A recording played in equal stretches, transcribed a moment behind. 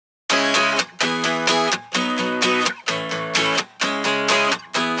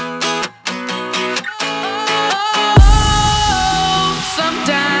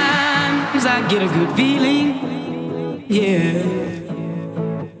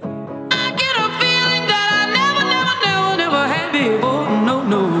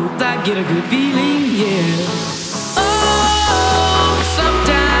get a good feeling, yeah. Oh,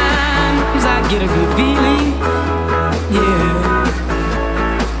 sometimes I get a good feeling, yeah.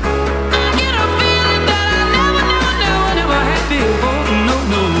 I get a feeling that I never had before.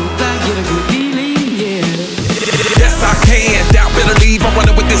 No, I get a good feeling, yeah. Yes, I can. Doubt, better leave. I'm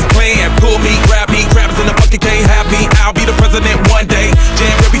running with this plan. Pull me, grab us in the bucket, can't have me. I'll be the president one day.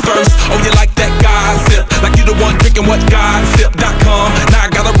 January 1st. Oh, you like that gossip? Like you the one drinking what gossip.com. Now I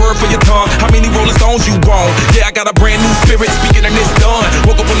got a word for your tongue. How many Rolling Stones you want? Yeah, I got a brand new spirit speaking and it's done.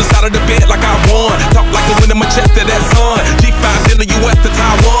 Woke up on the side of the bed like I won. Talk like the wind in my chest to that sun. G5 in the US to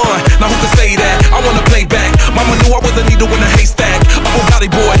Taiwan. Now who can say that? I wanna play back. Mama knew I was a needle in a haystack. Oh, body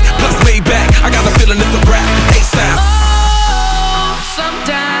boy, plus made back. I got a feeling it's a rap. ASAP. Oh,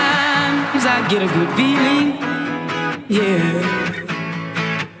 sometimes I get a good feeling, yeah.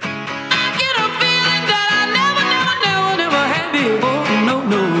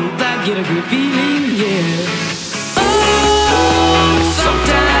 Get a good feeling, yeah. Oh,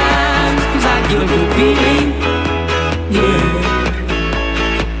 sometimes I get a good feeling, yeah.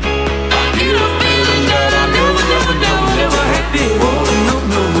 I get a feeling that I never had before. No,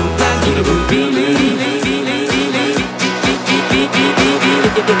 I get a good feeling.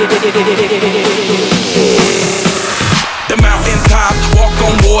 The mountaintop, walk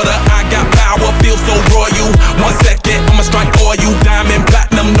on water. I got power, feel so royal. 1 second, I'ma strike for you. Diamond,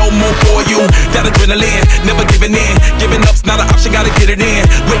 platinum, no more for you. That adrenaline, never giving in. Giving up's not an option, gotta get it in.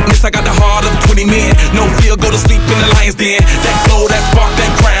 Witness, I got the heart of 20 men. No fear, go to sleep in the lion's den. That glow, that spark,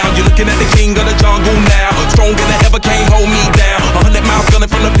 that crown. You're looking at the king of the jungle now. Stronger than ever, can't hold me down. 100 miles gunning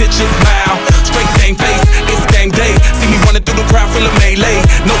from the pitcher's mouth. Straight game face, it's game day. See me running through the crowd full of melee.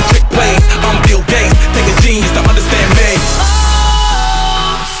 No trick plays, I'm Bill Gates. Take a genius to understand me.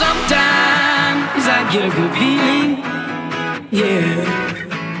 Oh, sometimes I get a good feeling, yeah.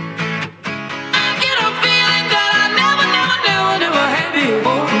 I get a feeling that I never had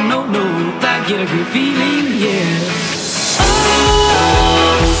before. No, I get a good feeling, yeah.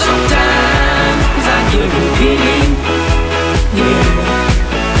 Oh, sometimes I get a good feeling, yeah.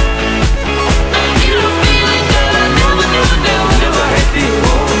 I get a feeling that I never had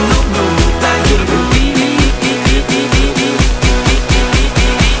before. No, I get a good feeling.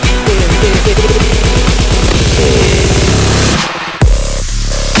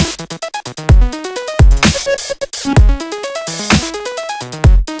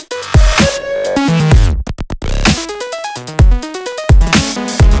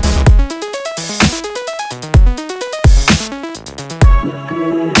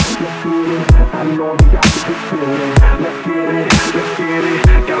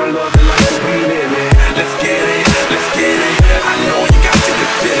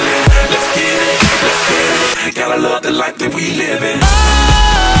 The life that we live in. Oh,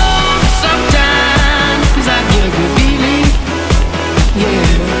 sometimes I get a good feeling, yeah.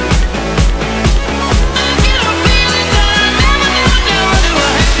 I get a feeling that I never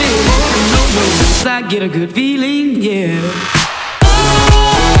had before. No, I get a good feeling, yeah.